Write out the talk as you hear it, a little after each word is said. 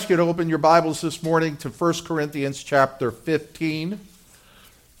you to open your Bibles this morning to 1 Corinthians chapter 15.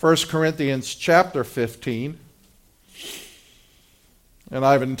 1 Corinthians chapter 15. And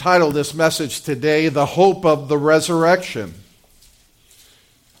I've entitled this message today, The Hope of the Resurrection.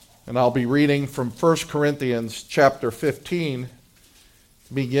 And I'll be reading from 1 Corinthians chapter 15,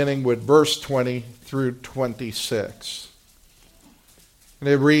 beginning with verse 20 through 26. And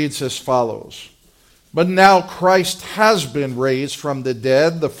it reads as follows. But now Christ has been raised from the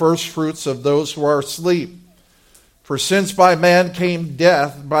dead, the firstfruits of those who are asleep. For since by man came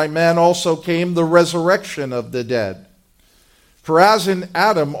death, by man also came the resurrection of the dead. For as in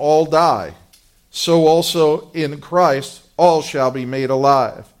Adam all die, so also in Christ all shall be made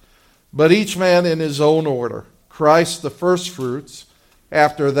alive. But each man in his own order. Christ the firstfruits,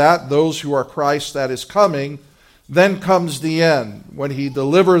 after that those who are Christ that is coming. Then comes the end, when he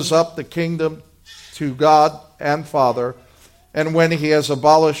delivers up the kingdom to God and Father, and when he has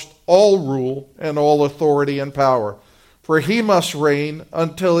abolished all rule and all authority and power. For he must reign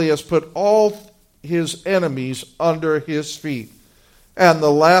until he has put all his enemies under his feet. And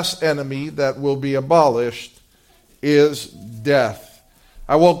the last enemy that will be abolished is death.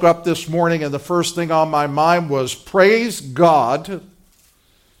 I woke up this morning and the first thing on my mind was, praise God,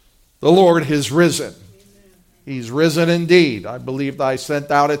 the Lord has risen. He's risen indeed. I believe I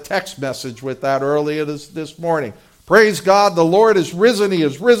sent out a text message with that earlier this morning. Praise God, the Lord is risen. He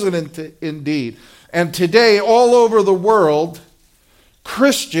is risen indeed. And today, all over the world,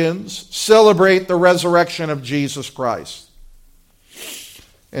 Christians celebrate the resurrection of Jesus Christ.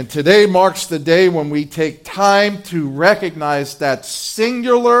 And today marks the day when we take time to recognize that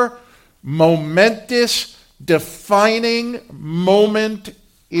singular, momentous, defining moment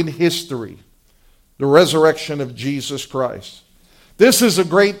in history. The resurrection of Jesus Christ. This is a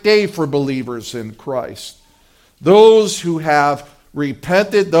great day for believers in Christ. Those who have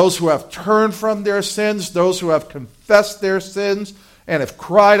repented, those who have turned from their sins, those who have confessed their sins and have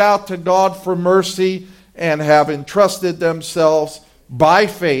cried out to God for mercy and have entrusted themselves by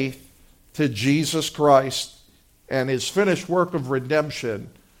faith to Jesus Christ and his finished work of redemption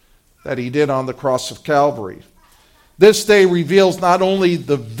that he did on the cross of Calvary. This day reveals not only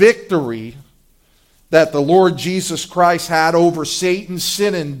the victory that the Lord Jesus Christ had over Satan,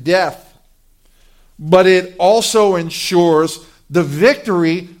 sin, and death, but it also ensures the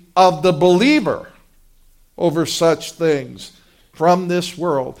victory of the believer over such things from this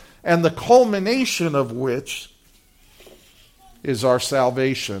world, and the culmination of which is our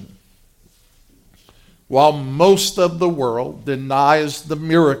salvation. While most of the world denies the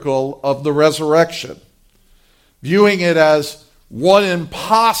miracle of the resurrection, viewing it as one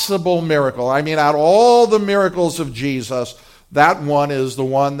impossible miracle. I mean, out of all the miracles of Jesus, that one is the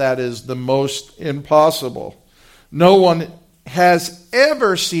one that is the most impossible. No one has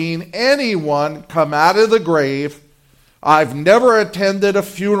ever seen anyone come out of the grave. I've never attended a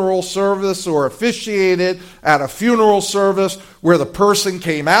funeral service or officiated at a funeral service where the person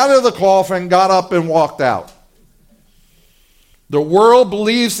came out of the coffin, got up, and walked out. The world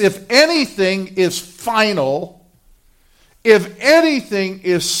believes if anything is final, if anything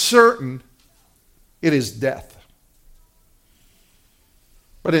is certain, it is death.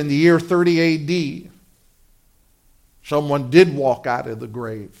 But in the year 30 A.D., someone did walk out of the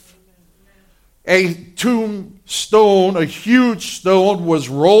grave. A tombstone, a huge stone, was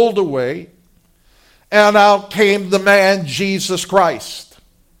rolled away, and out came the man Jesus Christ.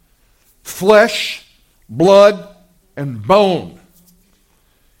 Flesh, blood, and bone.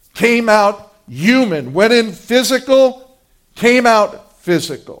 Came out human. Went in physical, came out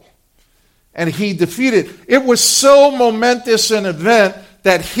physical. And he defeated. It was so momentous an event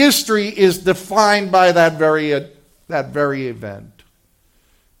that history is defined by that very event.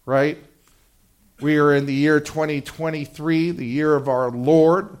 Right? We are in the year 2023, the year of our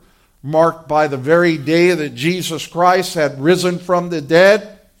Lord, marked by the very day that Jesus Christ had risen from the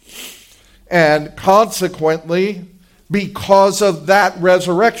dead. And consequently, because of that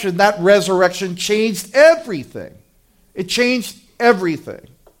resurrection changed everything. It changed everything.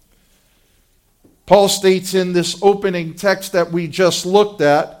 Paul states in this opening text that we just looked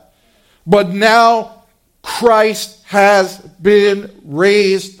at, but now Christ has been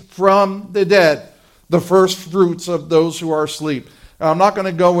raised from the dead, the first fruits of those who are asleep. Now, I'm not going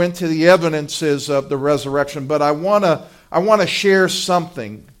to go into the evidences of the resurrection, but I want to share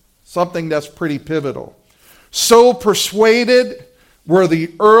something that's pretty pivotal. So persuaded were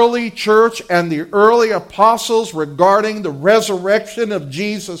the early church and the early apostles regarding the resurrection of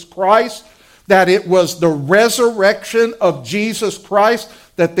Jesus Christ, that it was the resurrection of Jesus Christ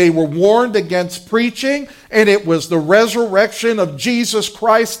that they were warned against preaching, and it was the resurrection of Jesus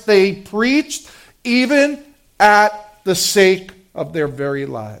Christ they preached, even at the sake of their very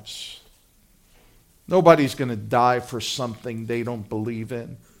lives. Nobody's going to die for something they don't believe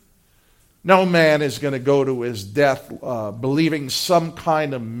in. No man is going to go to his death believing some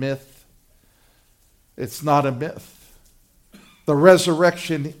kind of myth. It's not a myth. The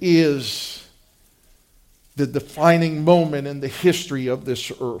resurrection is the defining moment in the history of this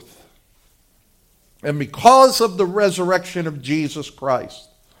earth. And because of the resurrection of Jesus Christ,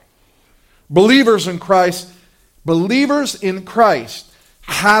 believers in Christ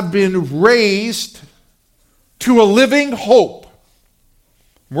have been raised to a living hope.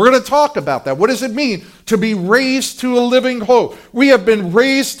 We're going to talk about that. What does it mean to be raised to a living hope? We have been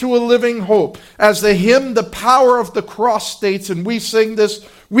raised to a living hope. As the hymn, The Power of the Cross, states, and we sing this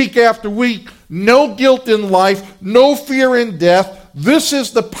week after week, no guilt in life, no fear in death. This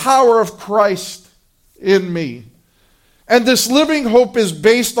is the power of Christ in me. And this living hope is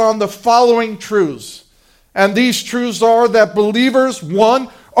based on the following truths. And these truths are that believers, one,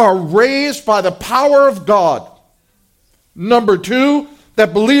 are raised by the power of God. Number two,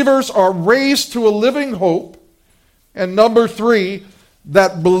 that believers are raised to a living hope. And number three,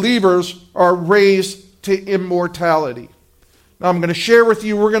 that believers are raised to immortality. Now I'm going to share with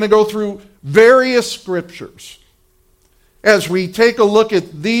you, we're going to go through various scriptures as we take a look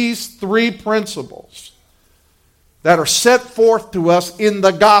at these three principles that are set forth to us in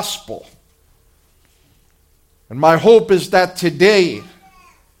the gospel. And my hope is that today,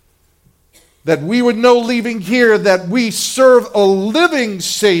 that we would know leaving here that we serve a living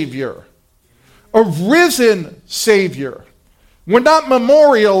Savior, a risen Savior. We're not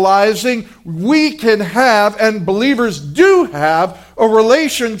memorializing. We can have, and believers do have, a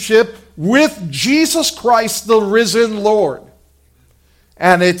relationship with Jesus Christ, the risen Lord.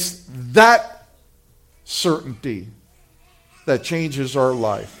 And it's that certainty that changes our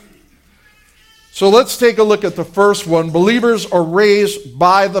life. So let's take a look at the first one. Believers are raised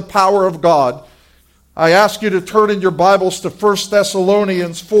by the power of God. I ask you to turn in your Bibles to 1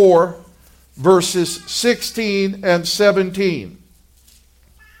 Thessalonians 4, verses 16 and 17.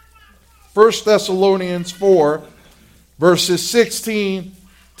 1 Thessalonians 4, verses 16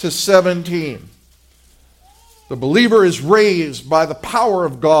 to 17. The believer is raised by the power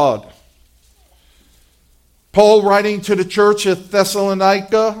of God. Paul, writing to the church at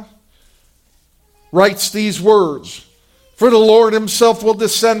Thessalonica, writes these words, "For the Lord himself will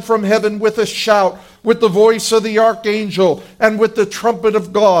descend from heaven with a shout, with the voice of the archangel, and with the trumpet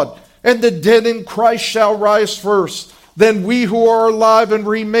of God. And the dead in Christ shall rise first. Then we who are alive and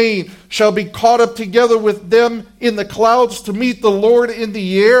remain shall be caught up together with them in the clouds to meet the Lord in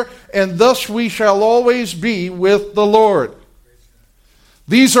the air, and thus we shall always be with the Lord."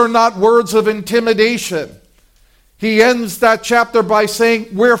 These are not words of intimidation. He ends that chapter by saying,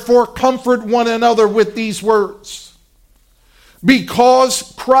 "Wherefore comfort one another with these words."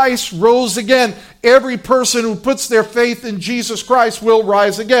 Because Christ rose again, every person who puts their faith in Jesus Christ will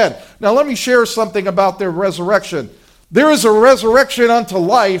rise again. Now let me share something about their resurrection. There is a resurrection unto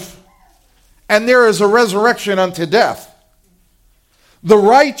life, and there is a resurrection unto death. The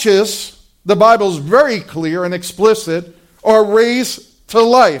righteous, the Bible is very clear and explicit, are raised to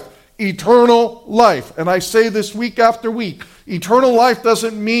life. Eternal life. And I say this week after week. Eternal life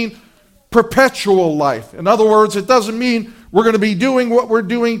doesn't mean perpetual life. In other words, it doesn't mean we're going to be doing what we're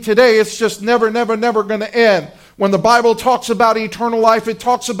doing today. It's just never going to end. When the Bible talks about eternal life, it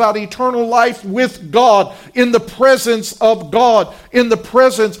talks about eternal life with God, in the presence of God, in the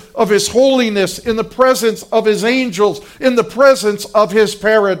presence of His holiness, in the presence of His angels, in the presence of His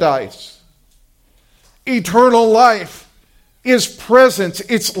paradise. Eternal life is presence.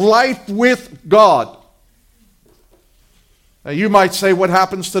 It's life with God. Now you might say, what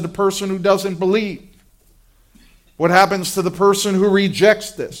happens to the person who doesn't believe? What happens to the person who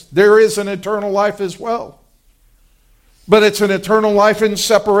rejects this? There is an eternal life as well. But it's an eternal life in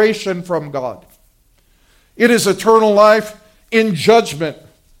separation from God. It is eternal life in judgment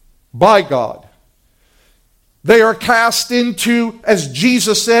by God. They are cast into, as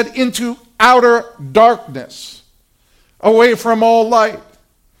Jesus said, into outer darkness, away from all light.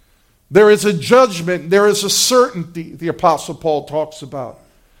 There is a judgment, there is a certainty the Apostle Paul talks about.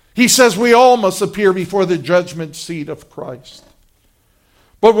 He says we all must appear before the judgment seat of Christ.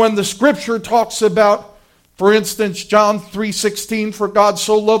 But when the Scripture talks about, for instance, John 3:16, "For God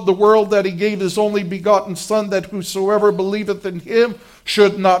so loved the world that He gave His only begotten Son, that whosoever believeth in Him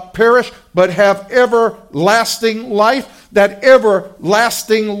should not perish, but have everlasting life." That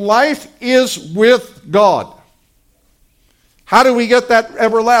everlasting life is with God. How do we get that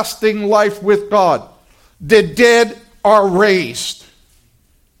everlasting life with God? The dead are raised.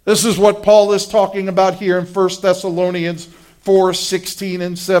 This is what Paul is talking about here in 1 Thessalonians 4:16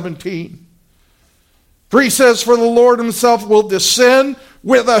 and 17. For he says, for the Lord himself will descend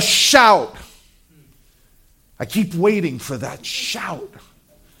with a shout. I keep waiting for that shout.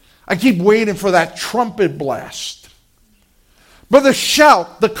 I keep waiting for that trumpet blast. But the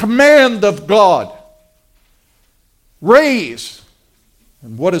shout, the command of God, raise.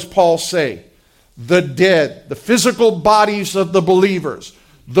 And what does Paul say? The dead, the physical bodies of the believers,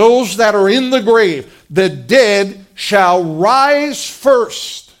 those that are in the grave, the dead shall rise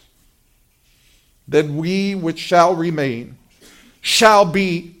first. Then we which shall remain shall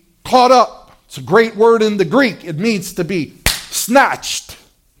be caught up. It's a great word in the Greek. It means to be snatched.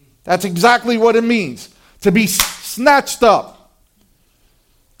 That's exactly what it means. To be snatched up.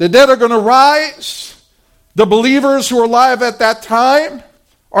 The dead are going to rise. The believers who are alive at that time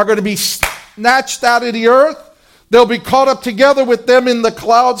are going to be snatched out of the earth. They'll be caught up together with them in the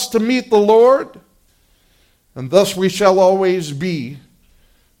clouds to meet the Lord. And thus we shall always be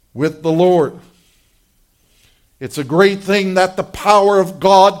with the Lord. It's a great thing that the power of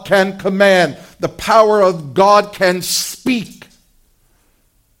God can command. The power of God can speak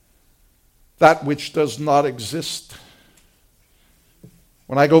that which does not exist.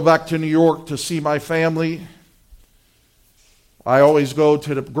 When I go back to New York to see my family, I always go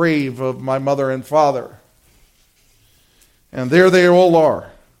to the grave of my mother and father. And there they all are.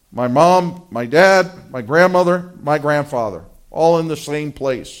 My mom, my dad, my grandmother, my grandfather, all in the same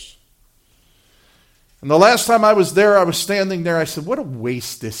place. And the last time I was there, I was standing there. I said, what a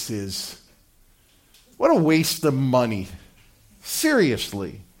waste this is. What a waste of money.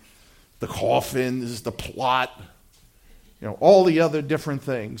 Seriously. The coffins, the plot, all the other different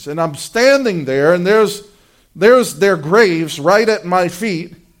things. And I'm standing there, and there's their graves right at my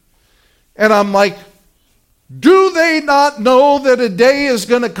feet. And I'm like, do they not know that a day is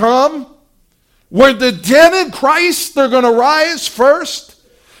going to come where the dead in Christ, they're going to rise first?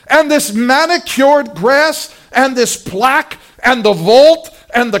 And this manicured grass and this plaque and the vault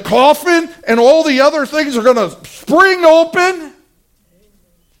and the coffin and all the other things are going to spring open.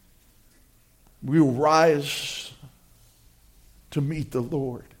 We will rise to meet the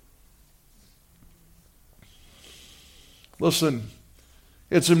Lord. Listen,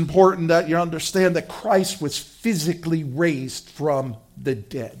 it's important that you understand that Christ was physically raised from the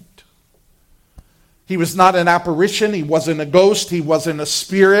dead. He was not an apparition. He wasn't a ghost. He wasn't a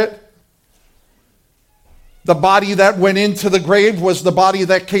spirit. The body that went into the grave was the body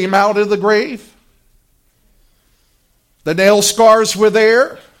that came out of the grave. The nail scars were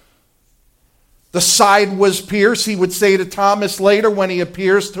there. The side was pierced. He would say to Thomas later when he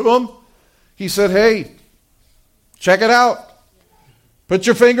appears to him, he said, hey, check it out. Put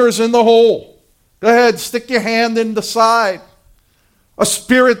your fingers in the hole. Go ahead, stick your hand in the side. A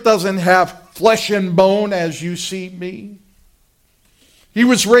spirit doesn't have flesh and bone as you see me. He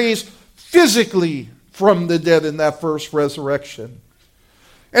was raised physically from the dead in that first resurrection.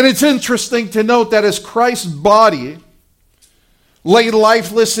 And it's interesting to note that as Christ's body lay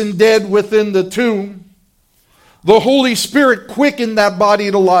lifeless and dead within the tomb, the Holy Spirit quickened that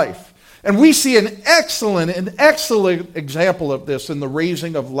body to life. And we see an excellent example of this in the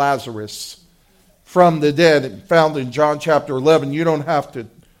raising of Lazarus from the dead, found in John chapter 11. You don't have to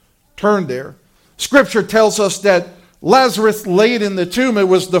turn there. Scripture tells us that Lazarus laid in the tomb. It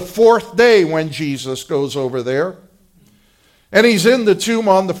was the fourth day when Jesus goes over there. And he's in the tomb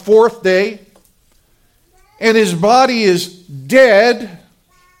on the fourth day. And his body is dead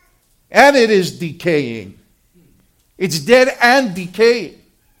and it is decaying. It's dead and decaying.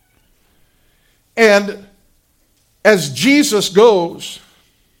 And as Jesus goes,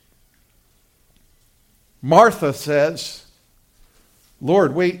 Martha says,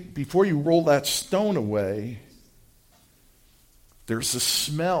 Lord, wait, before you roll that stone away, there's a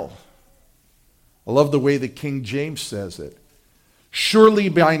smell. I love the way the King James says it. Surely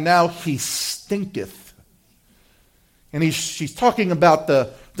by now he stinketh. And she's talking about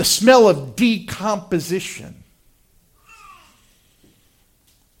the smell of decomposition.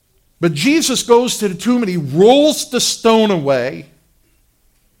 But Jesus goes to the tomb and he rolls the stone away.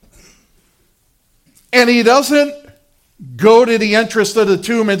 And he doesn't go to the entrance of the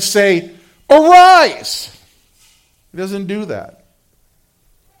tomb and say, arise. He doesn't do that.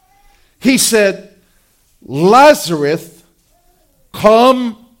 He said, Lazarus,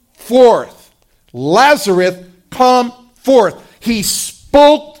 come forth. Lazarus, come forth. He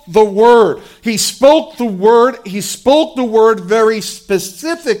spoke the word. He spoke the word. He spoke the word very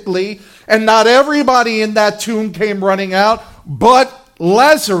specifically, and not everybody in that tomb came running out. but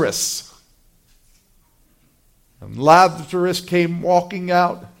Lazarus. And Lazarus came walking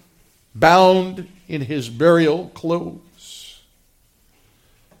out, bound in his burial clothes.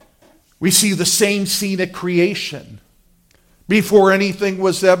 We see the same scene at creation. Before anything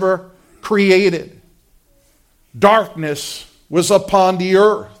was ever created, darkness was upon the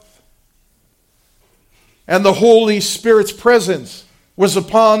earth, and the Holy Spirit's presence was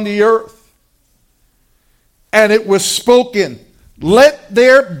upon the earth. And it was spoken, "Let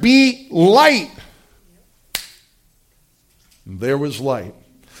there be light." And there was light.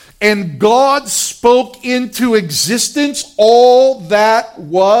 And God spoke into existence all that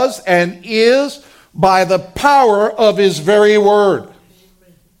was and is by the power of his very word.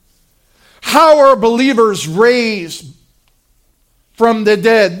 How are believers raised from the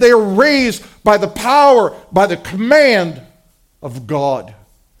dead? They are raised by the power, by the command of God.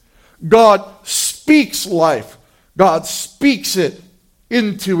 God speaks life. God speaks it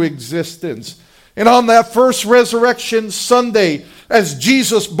into existence. And on that first resurrection Sunday, as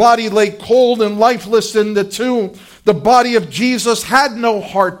Jesus' body lay cold and lifeless in the tomb, the body of Jesus had no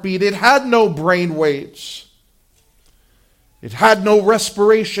heartbeat. It had no brain waves. It had no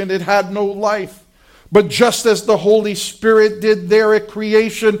respiration. It had no life. But just as the Holy Spirit did there at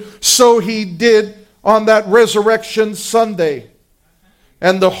creation, so he did on that resurrection Sunday.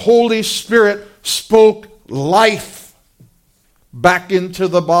 And the Holy Spirit spoke life back into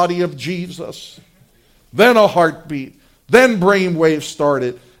the body of Jesus. Then a heartbeat. Then brain waves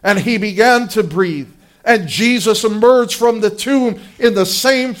started. And he began to breathe. And Jesus emerged from the tomb in the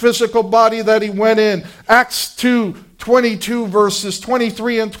same physical body that he went in. Acts 2:22 verses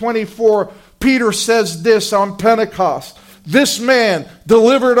 23 and 24. Peter says this on Pentecost. "This man,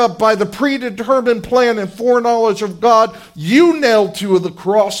 delivered up by the predetermined plan and foreknowledge of God, you nailed to the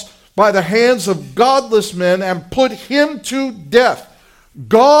cross by the hands of godless men and put him to death.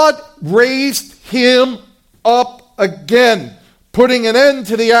 God raised him up again, putting an end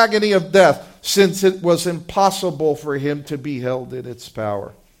to the agony of death, since it was impossible for him to be held in its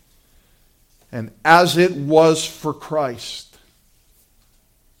power. And as it was for Christ,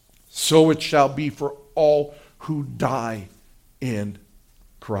 so it shall be for all who die in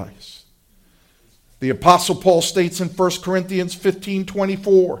Christ." The Apostle Paul states in 1 Corinthians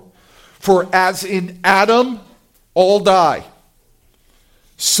 15:24, "For as in Adam all die,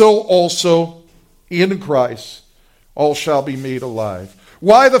 so also in Christ all shall be made alive."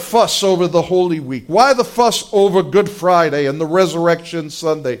 Why the fuss over the Holy Week? Why the fuss over Good Friday and the Resurrection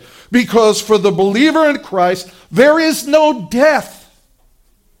Sunday? Because for the believer in Christ, there is no death.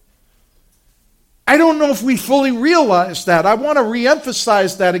 I don't know if we fully realize that. I want to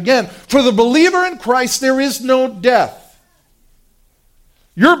reemphasize that again. For the believer in Christ, there is no death.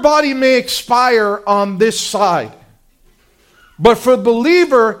 Your body may expire on this side, but for the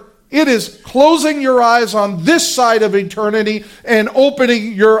believer, it is closing your eyes on this side of eternity and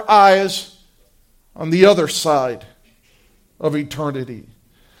opening your eyes on the other side of eternity.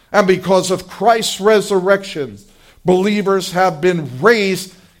 And because of Christ's resurrection, believers have been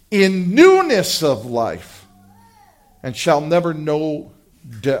raised in newness of life and shall never know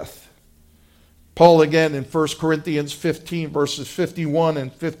death. Paul again in 1 Corinthians 15 verses 51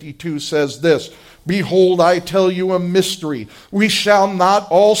 and 52 says this, "Behold, I tell you a mystery. We shall not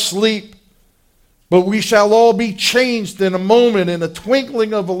all sleep, but we shall all be changed in a moment, in a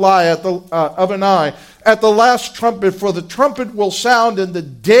twinkling of an eye, at the last trumpet. For the trumpet will sound, and the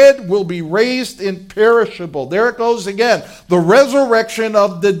dead will be raised imperishable." There it goes again. The resurrection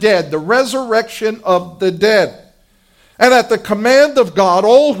of the dead. The resurrection of the dead. "And at the command of God,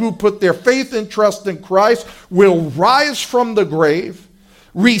 all who put their faith and trust in Christ will rise from the grave,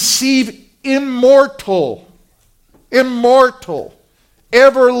 receive immortal,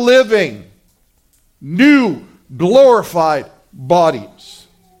 ever-living, new, glorified bodies.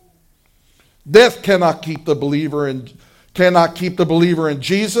 Death cannot keep the believer in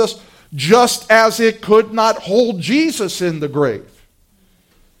Jesus, just as it could not hold Jesus in the grave.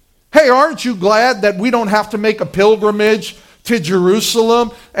 Hey, aren't you glad that we don't have to make a pilgrimage to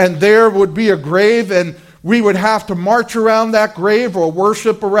Jerusalem and there would be a grave and we would have to march around that grave or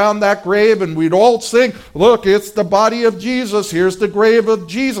worship around that grave and we'd all sing, "Look, it's the body of Jesus. Here's the grave of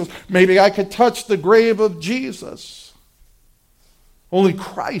Jesus. Maybe I could touch the grave of Jesus." Only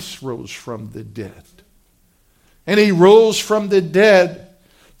Christ rose from the dead. And he rose from the dead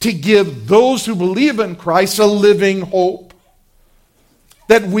to give those who believe in Christ a living hope.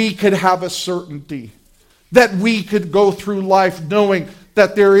 That we could have a certainty. That we could go through life knowing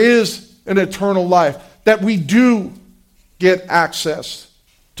that there is an eternal life. That we do get access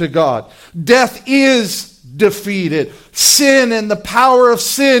to God. Death is defeated. Sin and the power of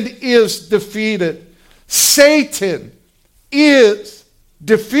sin is defeated. Satan is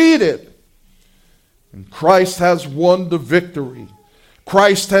defeated. And Christ has won the victory.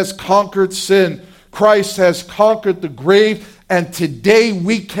 Christ has conquered sin. Christ has conquered the grave. And today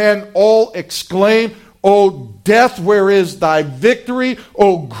we can all exclaim, O death, where is thy victory?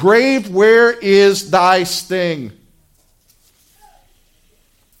 O grave, where is thy sting?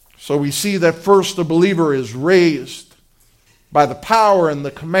 So we see that first the believer is raised by the power and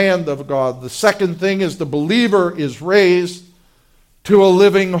the command of God. The second thing is the believer is raised to a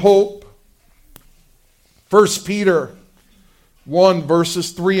living hope. 1 Peter 1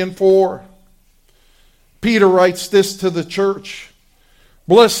 verses 3 and 4. Peter writes this to the church.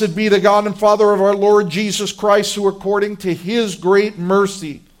 Blessed be the God and Father of our Lord Jesus Christ, who according to his great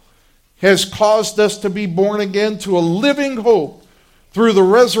mercy has caused us to be born again to a living hope through the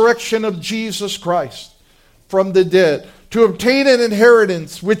resurrection of Jesus Christ from the dead, to obtain an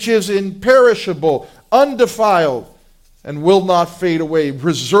inheritance which is imperishable, undefiled, and will not fade away,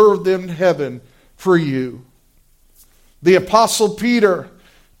 reserved in heaven for you. The Apostle Peter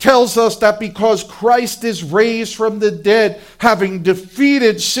tells us that because Christ is raised from the dead, having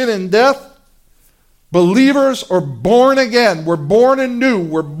defeated sin and death, believers are born again. We're born anew.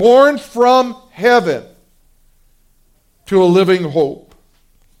 We're born from heaven to a living hope.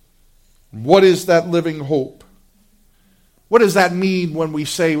 What is that living hope? What does that mean when we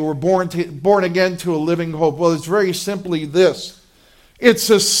say we're born again to a living hope? Well, it's very simply this. It's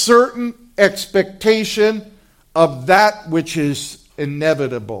a certain expectation of that which is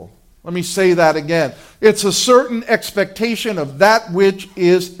inevitable. Let me say that again. It's a certain expectation of that which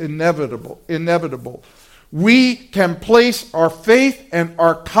is inevitable. We can place our faith and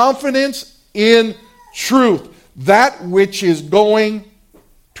our confidence in truth, that which is going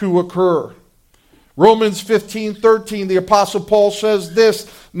to occur. Romans 15:13, the Apostle Paul says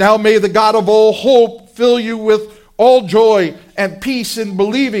this, now may the God of all hope fill you with all joy and peace in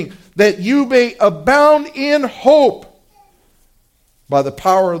believing, that you may abound in hope by the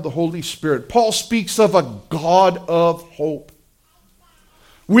power of the Holy Spirit. Paul speaks of a God of hope.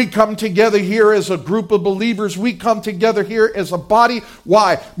 We come together here as a group of believers. We come together here as a body.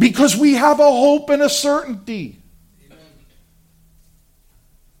 Why? Because we have a hope and a certainty.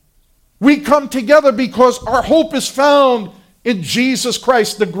 We come together because our hope is found in Jesus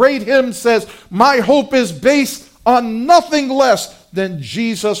Christ. The great hymn says, my hope is based on nothing less than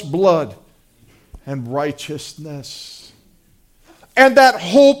Jesus' blood and righteousness. And that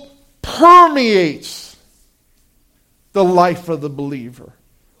hope permeates the life of the believer.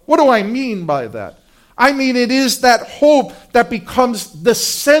 What do I mean by that? I mean it is that hope that becomes the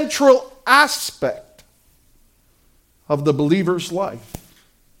central aspect of the believer's life.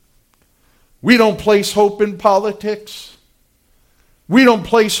 We don't place hope in politics. We don't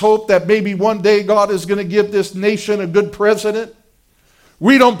place hope that maybe one day God is going to give this nation a good president.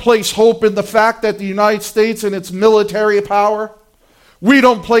 We don't place hope in the fact that the United States and its military power. We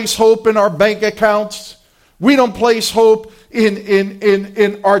don't place hope in our bank accounts. We don't place hope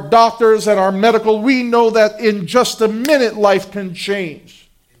in our doctors and our medical. We know that in just a minute life can change.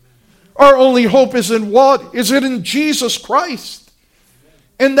 Our only hope is in what? Is it in Jesus Christ?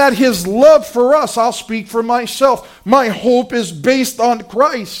 And that his love for us, I'll speak for myself, my hope is based on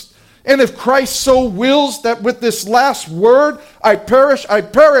Christ. And if Christ so wills that with this last word, I perish,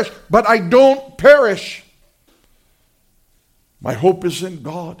 but I don't perish. My hope is in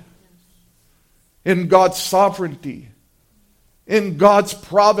God, in God's sovereignty, in God's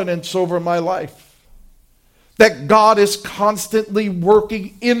providence over my life. That God is constantly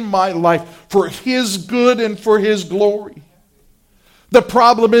working in my life for his good and for his glory. The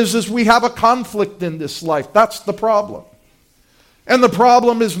problem is we have a conflict in this life. That's the problem. And the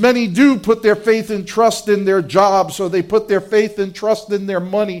problem is many do put their faith and trust in their jobs, or they put their faith and trust in their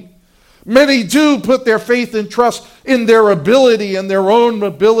money. Many do put their faith and trust in their ability and their own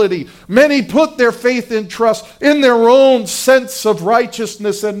ability. Many put their faith and trust in their own sense of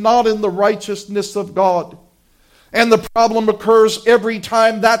righteousness and not in the righteousness of God. And the problem occurs every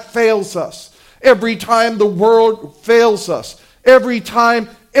time that fails us. Every time the world fails us. Every time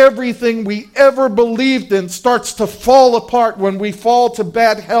everything we ever believed in starts to fall apart, when we fall to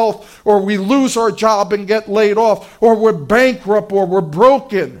bad health, or we lose our job and get laid off, or we're bankrupt, or we're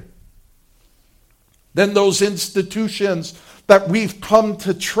broken, then those institutions that we've come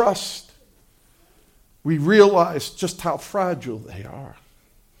to trust, we realize just how fragile they are.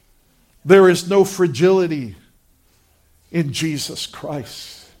 There is no fragility in Jesus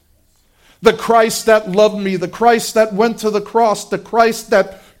Christ. The Christ that loved me, the Christ that went to the cross, the Christ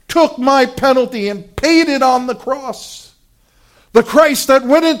that took my penalty and paid it on the cross. The Christ that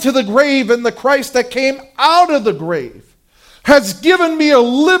went into the grave and the Christ that came out of the grave has given me a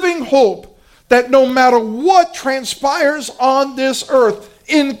living hope that no matter what transpires on this earth,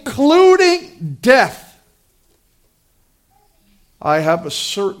 including death, I have a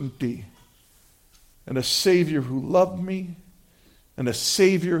certainty and a Savior who loved me, and a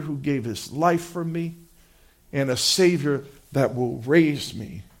Savior who gave his life for me, and a Savior that will raise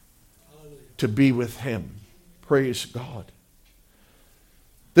me to be with him. Praise God.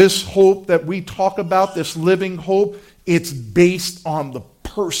 This hope that we talk about, this living hope, it's based on the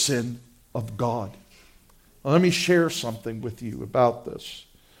person of God. Now, let me share something with you about this.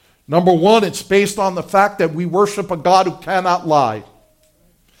 Number one, it's based on the fact that we worship a God who cannot lie.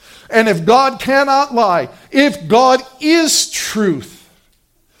 And if God cannot lie, if God is truth,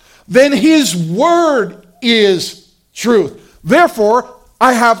 then his word is truth. Therefore,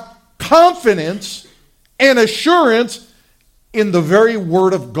 I have confidence and assurance in the very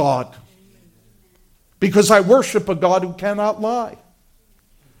word of God, because I worship a God who cannot lie.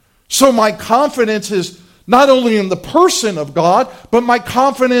 So my confidence is not only in the person of God, but my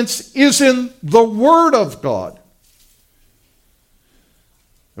confidence is in the word of God.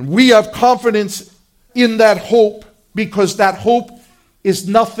 And we have confidence in that hope because that hope is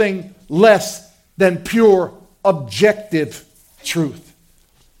nothing less than pure objective truth.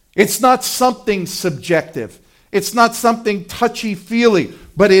 It's not something subjective. It's not something touchy-feely,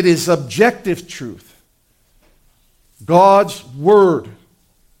 but it is objective truth. God's word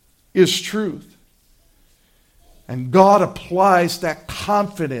is truth. And God applies that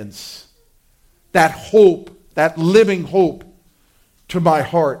confidence, that hope, that living hope to my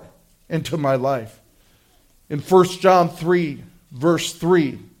heart and to my life. In 1 John 3, verse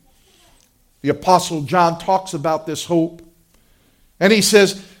 3, the Apostle John talks about this hope. And he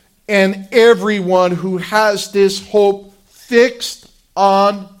says, and everyone who has this hope fixed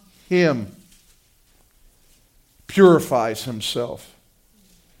on him purifies himself,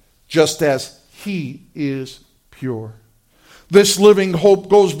 just as he is pure. This living hope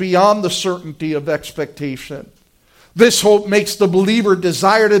goes beyond the certainty of expectation. This hope makes the believer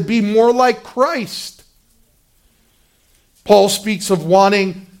desire to be more like Christ. Paul speaks of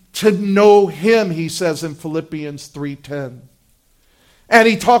wanting to know him, he says in Philippians 3:10. And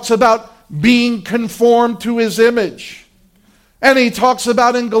he talks about being conformed to his image. And he talks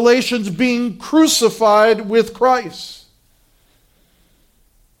about in Galatians being crucified with Christ.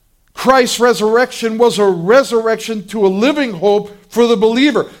 Christ's resurrection was a resurrection to a living hope for the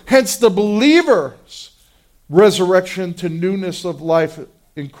believer. Hence the believer's resurrection to newness of life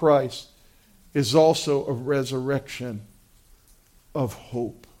in Christ is also a resurrection of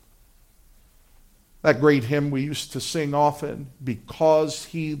hope. That great hymn we used to sing often, because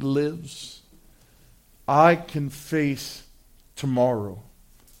he lives, I can face tomorrow.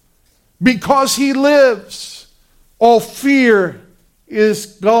 Because he lives, all fear is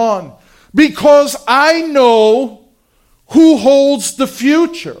gone. Because I know who holds the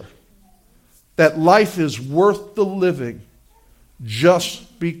future, that life is worth the living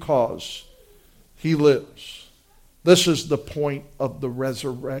just because he lives. This is the point of the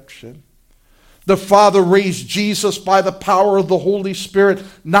resurrection. The Father raised Jesus by the power of the Holy Spirit,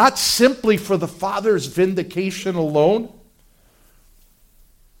 not simply for the Father's vindication alone,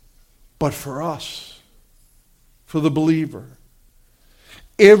 but for us, for the believer.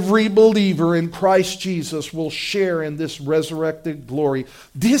 Every believer in Christ Jesus will share in this resurrected glory.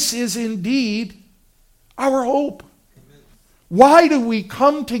 This is indeed our hope. Why do we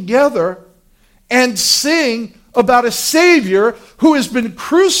come together and sing about a Savior who has been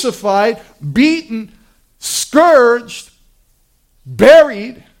crucified, beaten, scourged,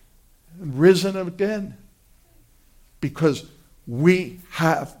 buried, and risen again? Because we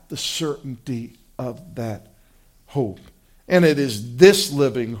have the certainty of that hope. And it is this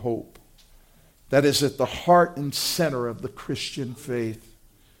living hope that is at the heart and center of the Christian faith,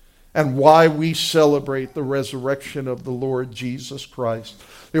 and why we celebrate the resurrection of the Lord Jesus Christ.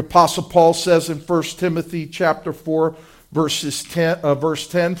 The Apostle Paul says in 1 Timothy chapter 4, verse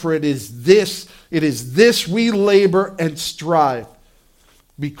 10, for it is this we labor and strive,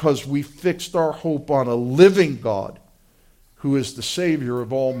 because we fixed our hope on a living God who is the Savior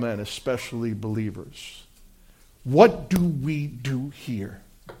of all men, especially believers. What do we do here?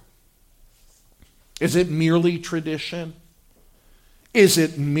 Is it merely tradition? Is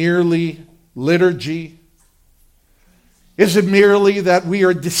it merely liturgy? Is it merely that we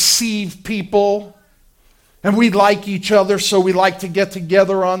are deceived people and we like each other so we like to get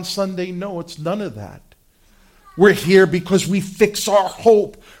together on Sunday? No, it's none of that. We're here because we fix our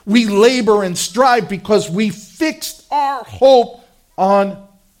hope. We labor and strive because we fixed our hope on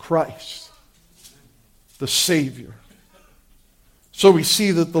Christ, the Savior. So we see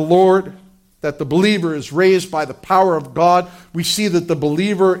that that the believer is raised by the power of God. We see that the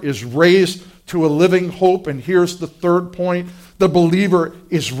believer is raised to a living hope. And here's the third point. The believer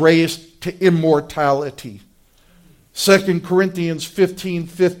is raised to immortality. 2 Corinthians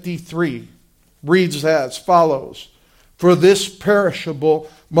 15:53 reads as follows. For this perishable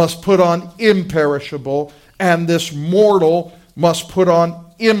must put on imperishable, and this mortal must put on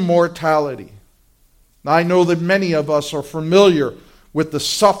immortality. Now, I know that many of us are familiar with the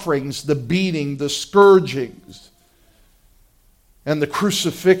sufferings, the beating, the scourgings, and the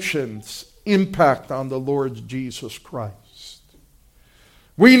crucifixion's impact on the Lord Jesus Christ.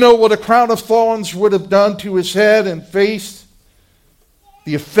 We know what a crown of thorns would have done to his head and face,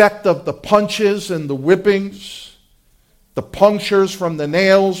 the effect of the punches and the whippings, the punctures from the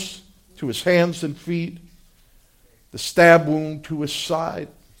nails to his hands and feet, the stab wound to his side.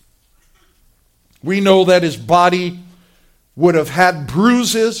 We know that his body would have had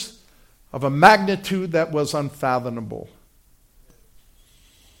bruises of a magnitude that was unfathomable.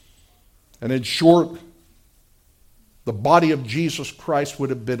 And in short, the body of Jesus Christ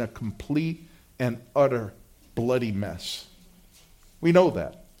would have been a complete and utter bloody mess. We know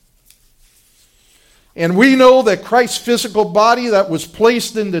that. And we know that Christ's physical body that was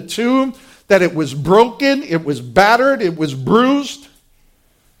placed in the tomb, that it was broken, it was battered, it was bruised,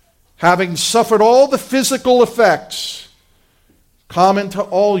 having suffered all the physical effects common to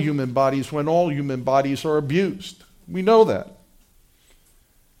all human bodies when all human bodies are abused. We know that.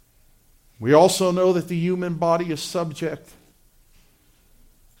 We also know that the human body is subject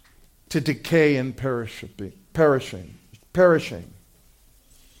to decay and perishing.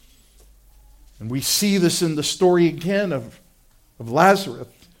 And we see this in the story again of Lazarus.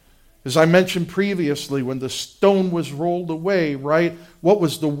 As I mentioned previously, when the stone was rolled away, right? What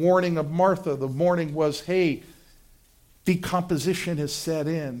was the warning of Martha? The warning was, hey, decomposition has set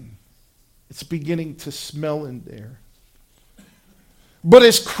in. It's beginning to smell in there. But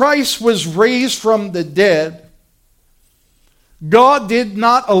as Christ was raised from the dead, God did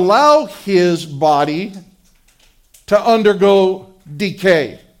not allow his body to undergo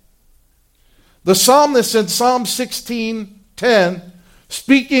decay. The psalmist in Psalm 16:10,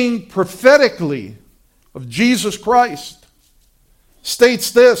 speaking prophetically of Jesus Christ, states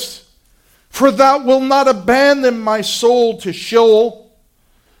this, For thou wilt not abandon my soul to Sheol,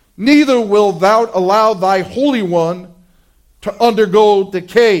 neither wilt thou allow thy Holy One to undergo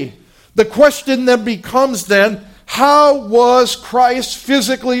decay. The question then becomes then, how was Christ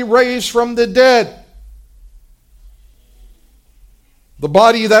physically raised from the dead? The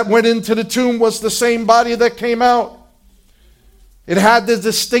body that went into the tomb was the same body that came out. It had the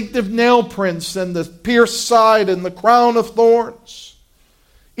distinctive nail prints and the pierced side and the crown of thorns.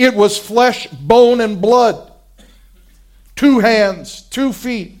 It was flesh, bone, and blood. 2 hands, 2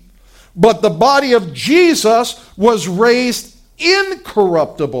 feet. But the body of Jesus was raised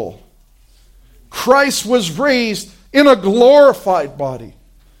incorruptible. Christ was raised in a glorified body.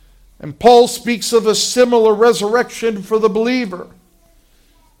 And Paul speaks of a similar resurrection for the believer.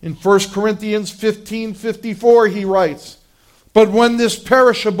 In 1 Corinthians 15:54 he writes, But when this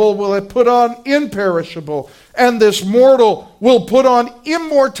perishable will have put on imperishable, and this mortal will put on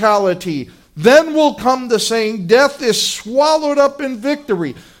immortality, then will come the saying, Death is swallowed up in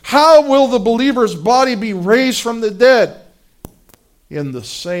victory. How will the believer's body be raised from the dead? In the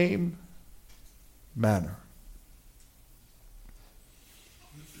same manner.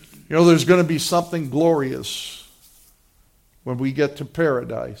 You know, there's going to be something glorious when we get to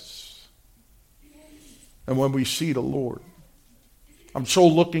paradise and when we see the Lord. I'm so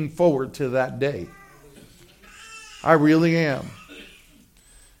looking forward to that day. I really am.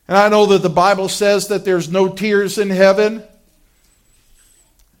 And I know that the Bible says that there's no tears in heaven.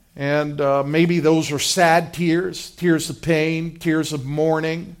 And maybe those are sad tears, tears of pain, tears of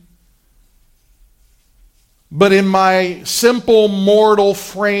mourning. But in my simple mortal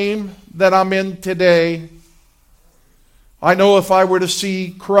frame that I'm in today, I know if I were to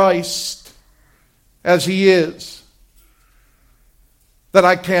see Christ as he is, that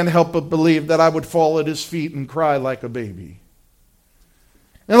I can't help but believe that I would fall at his feet and cry like a baby.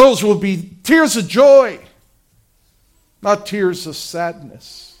 And those will be tears of joy, not tears of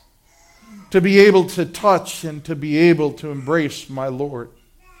sadness. To be able to touch and to be able to embrace my Lord.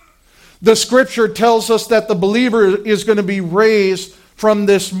 The scripture tells us that the believer is going to be raised from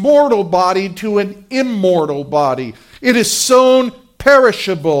this mortal body to an immortal body. It is sown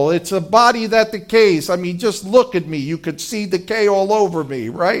perishable. It's a body that decays. I mean, just look at me. You could see decay all over me,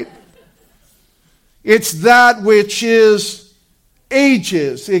 right? It's that which is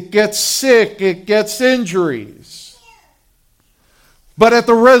ages. It gets sick. It gets injuries. But at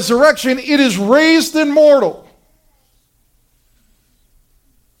the resurrection, it is raised immortal.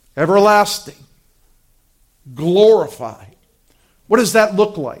 Everlasting. Glorified. What does that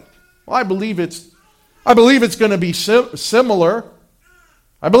look like? Well, I believe it's going to be similar.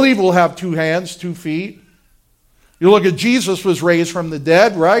 I believe we'll have 2 hands, 2 feet. You look at Jesus was raised from the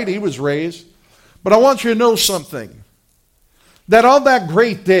dead, right? He was raised. But I want you to know something. That on that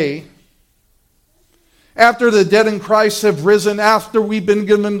great day, after the dead in Christ have risen, after we've been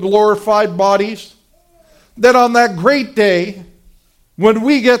given glorified bodies, that on that great day, when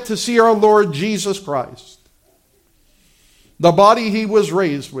we get to see our Lord Jesus Christ, the body he was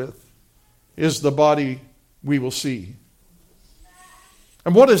raised with is the body we will see.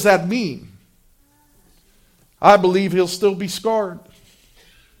 And what does that mean? I believe he'll still be scarred.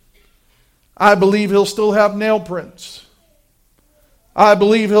 I believe he'll still have nail prints. I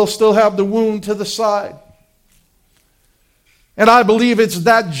believe he'll still have the wound to the side. And I believe it's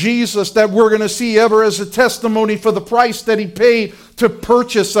that Jesus that we're going to see ever as a testimony for the price that he paid to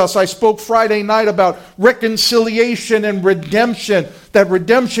purchase us. I spoke Friday night about reconciliation and redemption. That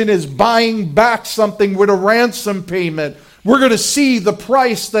redemption is buying back something with a ransom payment. We're going to see the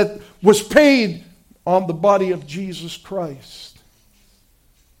price that was paid on the body of Jesus Christ.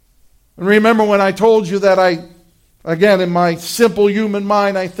 And remember when I told you that again, in my simple human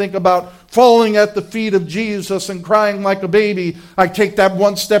mind, I think about falling at the feet of Jesus and crying like a baby. I take that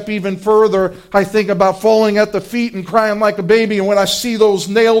one step even further. I think about falling at the feet and crying like a baby. And when I see those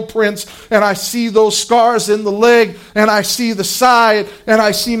nail prints and I see those scars in the leg and I see the side and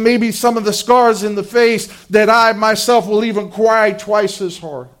I see maybe some of the scars in the face, that I myself will even cry twice as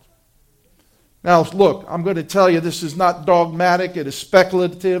hard. Now, look, I'm going to tell you this is not dogmatic. It is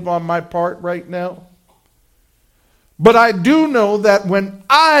speculative on my part right now. But I do know that when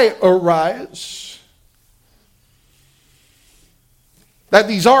I arise, that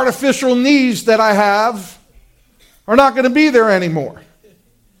these artificial knees that I have are not going to be there anymore.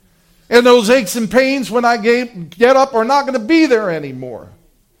 And those aches and pains when I get up are not going to be there anymore.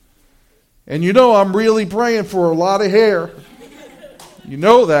 And you know I'm really praying for a lot of hair. You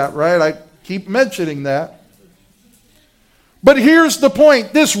know that, right? I keep mentioning that. But here's the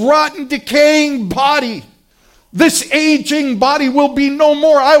point. This rotten, decaying body, this aging body will be no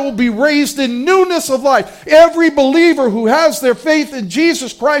more. I will be raised in newness of life. Every believer who has their faith in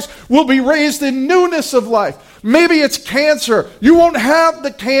Jesus Christ will be raised in newness of life. Maybe it's cancer. You won't have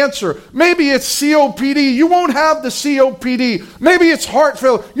the cancer. Maybe it's COPD. You won't have the COPD. Maybe it's heart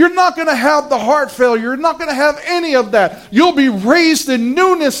failure. You're not going to have the heart failure. You're not going to have any of that. You'll be raised in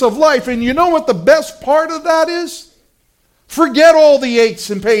newness of life. And you know what the best part of that is? Forget all the aches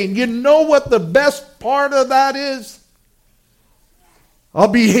and pain. You know what the best part of that is? I'll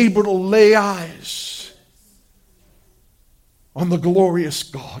be able to lay eyes on the glorious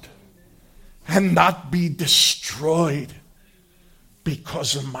God and not be destroyed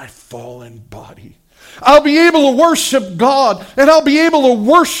because of my fallen body. I'll be able to worship God, and I'll be able to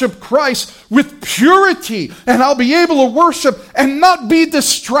worship Christ with purity, and I'll be able to worship and not be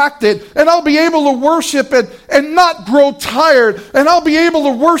distracted, and I'll be able to worship and not grow tired, and I'll be able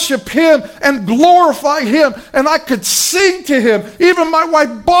to worship Him and glorify Him, and I could sing to Him. Even my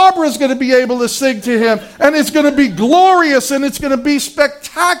wife Barbara is going to be able to sing to Him, and it's going to be glorious, and it's going to be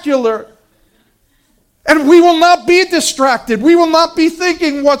spectacular. And we will not be distracted. We will not be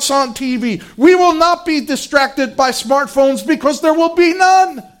thinking what's on TV. We will not be distracted by smartphones because there will be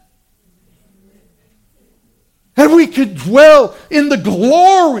none. And we could dwell in the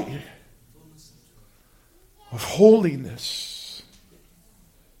glory of holiness.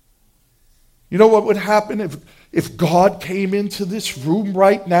 You know what would happen if God came into this room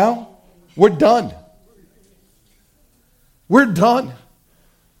right now? We're done. We're done.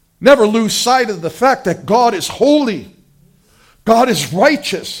 Never lose sight of the fact that God is holy. God is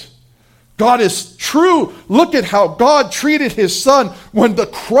righteous. God is true. Look at how God treated His Son when the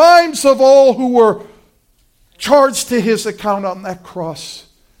crimes of all who were charged to His account on that cross,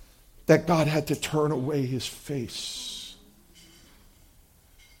 that God had to turn away His face.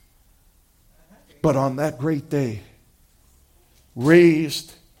 But on that great day,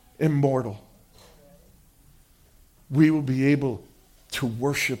 raised immortal, we will be able to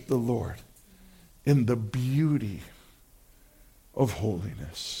worship the Lord in the beauty of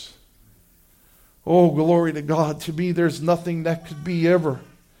holiness. Oh, glory to God. To me, there's nothing that could be ever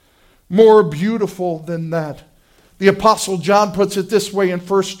more beautiful than that. The Apostle John puts it this way in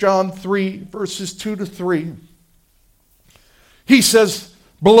 1 John 3, verses 2 to 3. He says,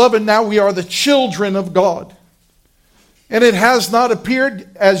 "Beloved, now we are the children of God, and it has not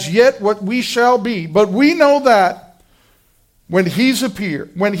appeared as yet what we shall be. But we know that when he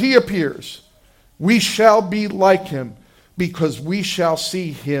appears, we shall be like him, because we shall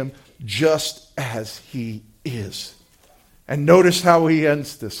see him just as he is." And notice how he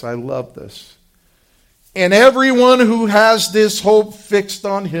ends this. I love this. "And everyone who has this hope fixed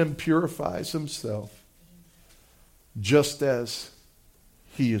on him purifies himself, just as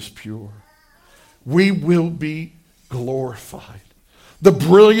he is pure." We will be glorified. The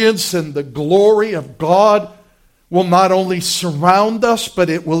brilliance and the glory of God will not only surround us, but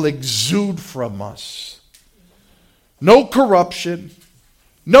it will exude from us. No corruption,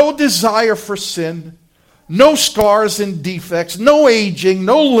 no desire for sin, no scars and defects, no aging,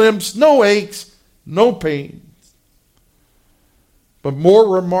 no limps, no aches, no pain. But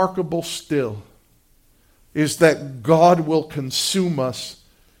more remarkable still is that God will consume us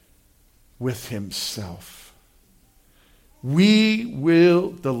with himself. We will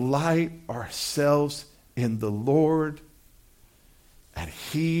delight ourselves in the Lord, and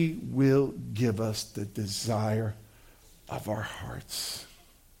he will give us the desire of our hearts.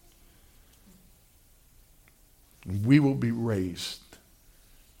 We will be raised,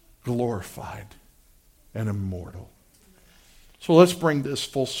 glorified, and immortal. So let's bring this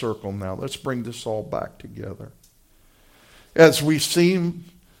full circle now. Let's bring this all back together. As we've seen,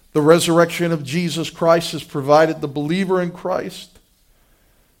 the resurrection of Jesus Christ has provided the believer in Christ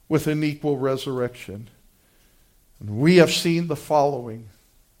with an equal resurrection. And we have seen the following.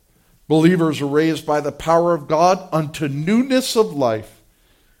 Believers are raised by the power of God unto newness of life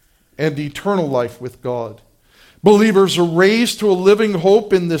and eternal life with God. Believers are raised to a living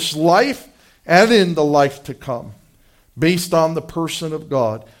hope in this life and in the life to come, based on the person of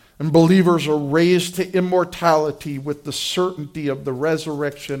God. And believers are raised to immortality with the certainty of the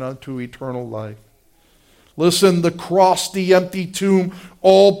resurrection unto eternal life. Listen, the cross, the empty tomb,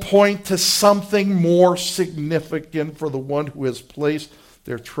 all point to something more significant for the one who has placed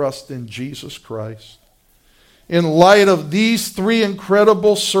their trust in Jesus Christ. In light of these three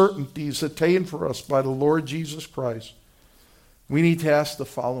incredible certainties attained for us by the Lord Jesus Christ, we need to ask the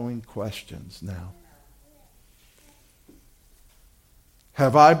following questions now.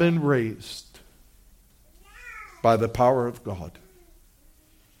 Have I been raised by the power of God?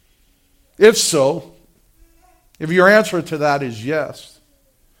 If so, if your answer to that is yes,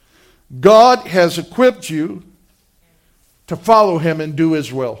 God has equipped you to follow him and do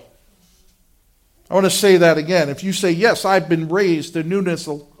his will. I want to say that again. If you say, yes, I've been raised to newness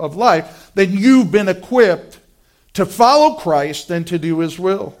of life, then you've been equipped to follow Christ and to do his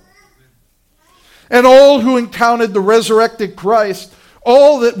will. And all who encountered the resurrected Christ,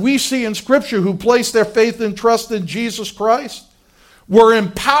 all that we see in Scripture who placed their faith and trust in Jesus Christ, were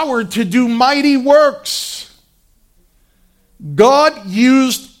empowered to do mighty works. God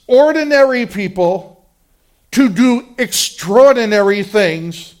used ordinary people to do extraordinary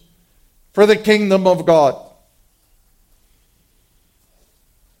things for the kingdom of God.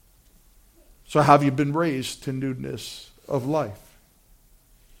 So have you been raised to newness of life?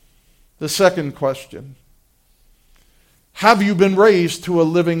 The second question, have you been raised to a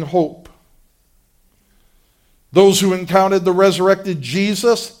living hope? Those who encountered the resurrected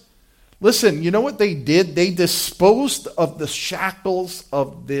Jesus, listen, you know what they did? They disposed of the shackles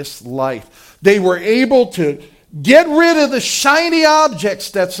of this life. They were able to get rid of the shiny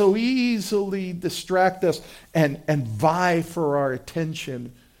objects that so easily distract us and vie for our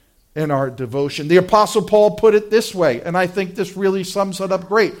attention and our devotion. The Apostle Paul put it this way, and I think this really sums it up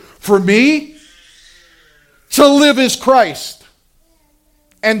great. For me, to live is Christ,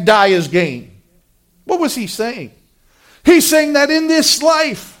 and die is gain. What was he saying? He's saying that in this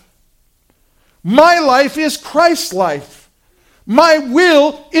life, my life is Christ's life. My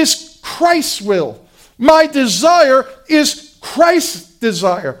will is Christ's will. My desire is Christ's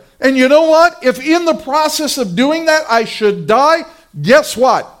desire. And you know what? If in the process of doing that I should die, guess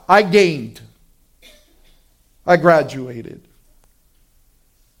what? I gained. I graduated.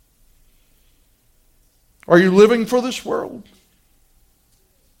 Are you living for this world?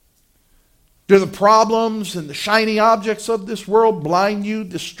 Do the problems and the shiny objects of this world blind you,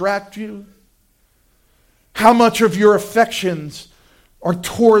 distract you? How much of your affections are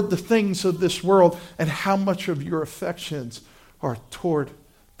toward the things of this world, and how much of your affections are toward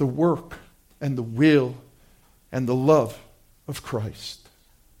the work and the will and the love of Christ?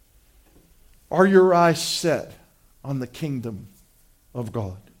 Are your eyes set on the kingdom of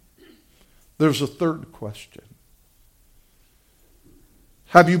God? There's a third question.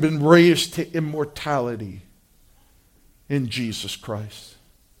 Have you been raised to immortality in Jesus Christ?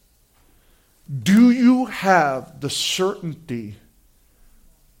 Do you have the certainty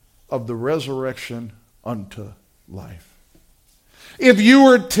of the resurrection unto life? If you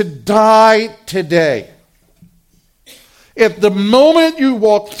were to die today, if the moment you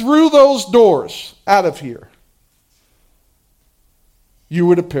walk through those doors out of here, you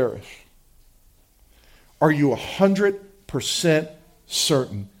were to perish, are you 100%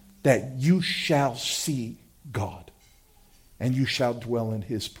 certain that you shall see God and you shall dwell in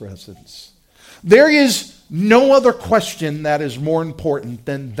his presence? There is no other question that is more important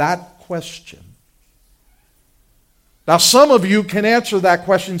than that question. Now, some of you can answer that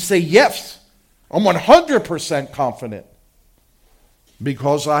question and say, yes, I'm 100% confident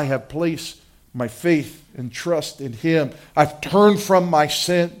because I have placed my faith and trust in him. I've turned from my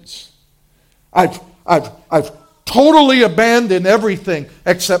sins. I've totally abandoned everything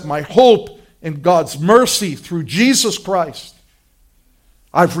except my hope in God's mercy through Jesus Christ.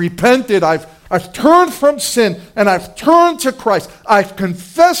 I've repented. I've turned from sin and I've turned to Christ. I've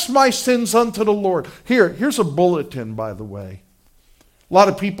confessed my sins unto the Lord. Here's a bulletin, by the way. A lot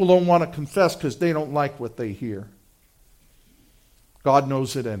of people don't want to confess because they don't like what they hear. God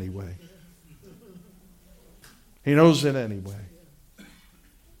knows it anyway. He knows it anyway.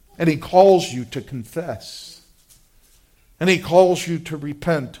 And he calls you to confess. And he calls you to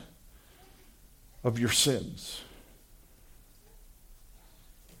repent of your sins.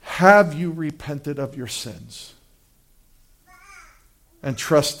 Have you repented of your sins and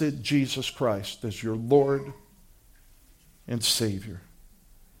trusted Jesus Christ as your Lord and Savior?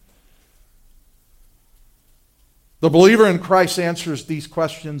 The believer in Christ answers these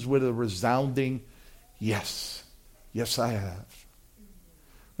questions with a resounding yes. Yes, I have.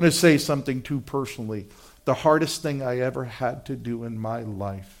 I'm going to say something too personally. The hardest thing I ever had to do in my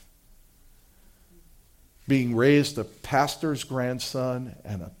life, being raised a pastor's grandson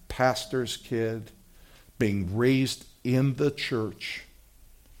and a pastor's kid, being raised in the church,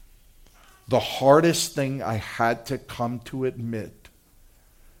 the hardest thing I had to come to admit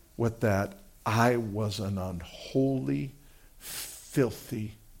was that I was an unholy,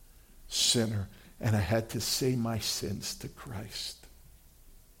 filthy sinner, and I had to say my sins to Christ.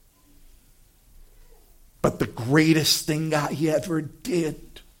 But the greatest thing I ever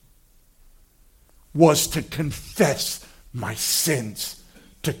did was to confess my sins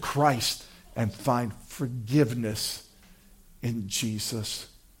to Christ and find forgiveness in Jesus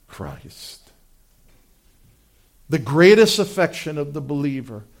Christ. The greatest affection of the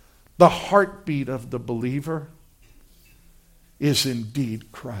believer, the heartbeat of the believer, is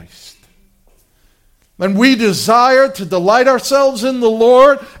indeed Christ. And we desire to delight ourselves in the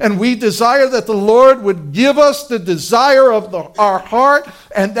Lord, and we desire that the Lord would give us the desire of our heart,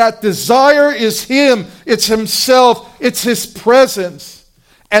 and that desire is him, it's himself, it's his presence.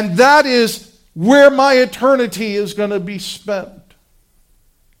 And that is where my eternity is going to be spent.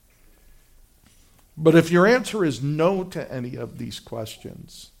 But if your answer is no to any of these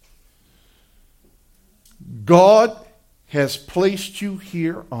questions, God has placed you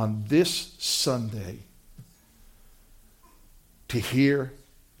here on this Sunday to hear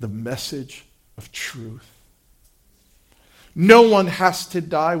the message of truth. No one has to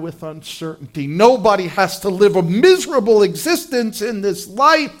die with uncertainty. Nobody has to live a miserable existence in this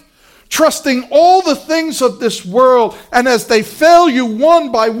life, trusting all the things of this world, and as they fail you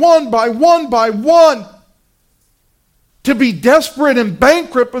one by one, to be desperate and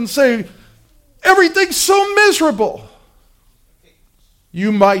bankrupt and say, everything's so miserable.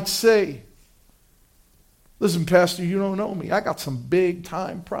 You might say, listen, Pastor, you don't know me. I got some big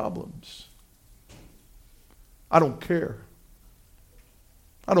time problems. I don't care.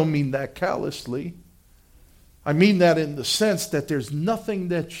 I don't mean that callously. I mean that in the sense that there's nothing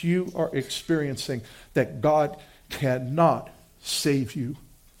that you are experiencing that God cannot save you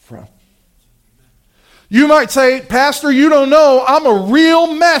from. You might say, Pastor, you don't know. I'm a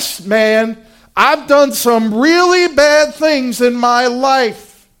real mess, man. I've done some really bad things in my life.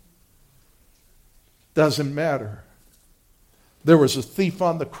 Doesn't matter. There was a thief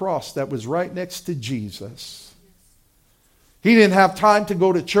on the cross that was right next to Jesus. He didn't have time to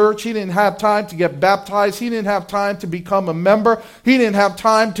go to church. He didn't have time to get baptized. He didn't have time to become a member. He didn't have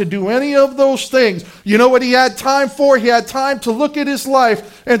time to do any of those things. You know what he had time for? He had time to look at his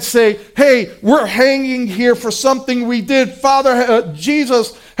life and say, hey, we're hanging here for something we did. Father,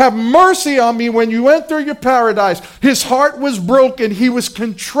 Jesus, have mercy on me when you enter your paradise. His heart was broken. He was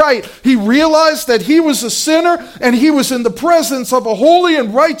contrite. He realized that he was a sinner and he was in the presence of a holy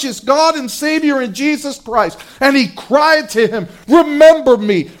and righteous God and Savior in Jesus Christ. And he cried to him, remember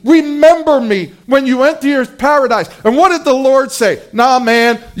me when you enter your paradise. And what did the Lord say? Nah,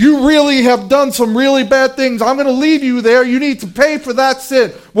 man, you really have done some really bad things. I'm going to leave you there. You need to pay for that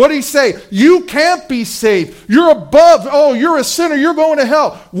sin. What did he say? You can't be saved. You're above. Oh, you're a sinner. You're going to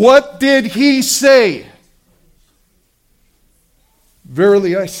hell. What did he say?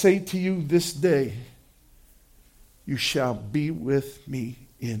 Verily I say to you this day, you shall be with me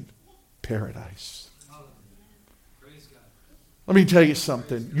in paradise. Let me tell you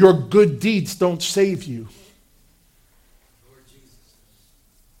something. Your good deeds don't save you.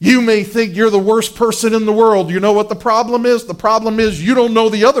 You may think you're the worst person in the world. You know what the problem is? The problem is you don't know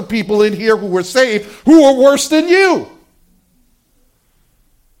the other people in here who were saved who are worse than you.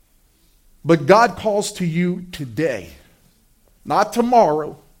 But God calls to you today. Not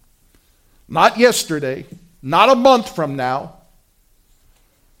tomorrow, not yesterday, not a month from now,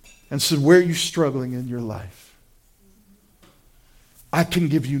 and said, where are you struggling in your life? I can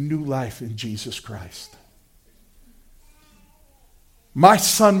give you new life in Jesus Christ. My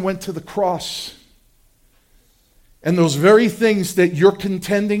son went to the cross, and those very things that you're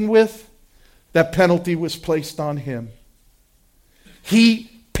contending with, that penalty was placed on him.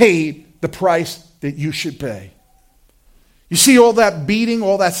 He paid the price that you should pay. You see all that beating,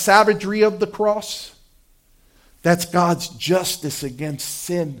 all that savagery of the cross? That's God's justice against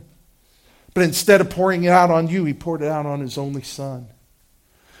sin. But instead of pouring it out on you, he poured it out on his only son.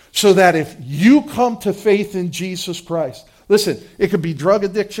 So that if you come to faith in Jesus Christ, listen, it could be drug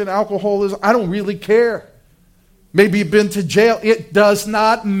addiction, alcoholism, I don't really care. Maybe you've been to jail. It does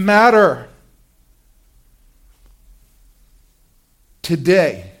not matter.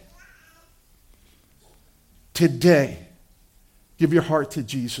 Today, give your heart to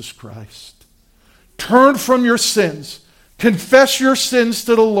Jesus Christ. Turn from your sins. Confess your sins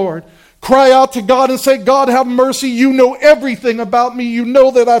to the Lord. Cry out to God and say, God, have mercy. You know everything about me. You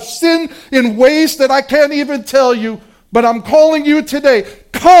know that I've sinned in ways that I can't even tell you. But I'm calling you today.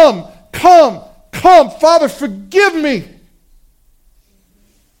 Come. Father, forgive me.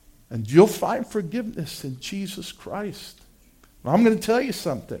 And you'll find forgiveness in Jesus Christ. I'm going to tell you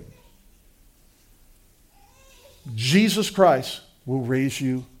something. Jesus Christ will raise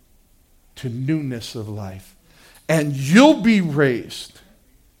you to newness of life. And you'll be raised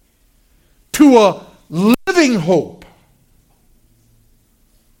to a living hope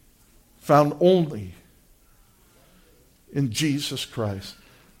found only in Jesus Christ.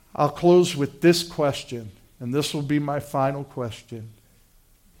 I'll close with this question, and this will be my final question.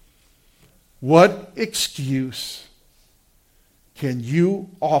 What excuse can you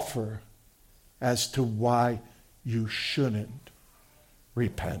offer as to why you shouldn't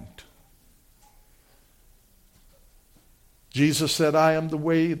repent? Jesus said, I am the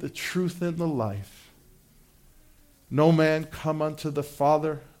way, the truth, and the life. No man come unto the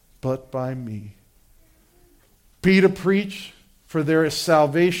Father but by me. Peter preached, for there is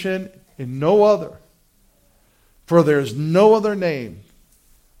salvation in no other. For there is no other name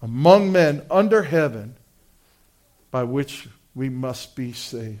among men under heaven by which we must be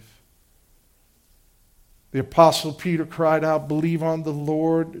saved. The Apostle Peter cried out, believe on the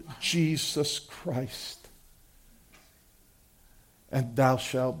Lord Jesus Christ, and thou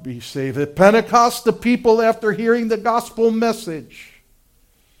shalt be saved. At Pentecost, the people, after hearing the gospel message,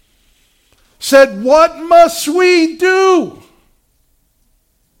 said, what must we do?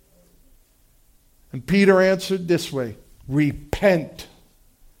 And Peter answered this way, repent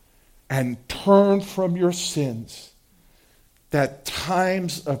and turn from your sins, that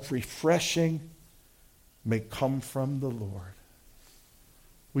times of refreshing may come from the Lord.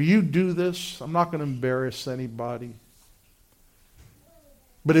 Will you do this? I'm not going to embarrass anybody.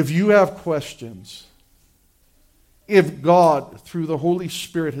 But if you have questions, if God, through the Holy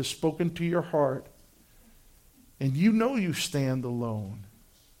Spirit, has spoken to your heart, and you know you stand alone,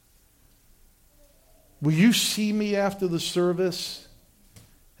 will you see me after the service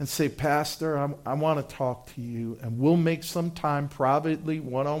and say, Pastor, I want to talk to you, and we'll make some time privately,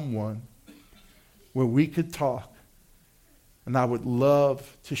 one-on-one, where we could talk, and I would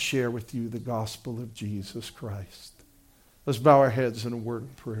love to share with you the gospel of Jesus Christ. Let's bow our heads in a word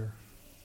of prayer.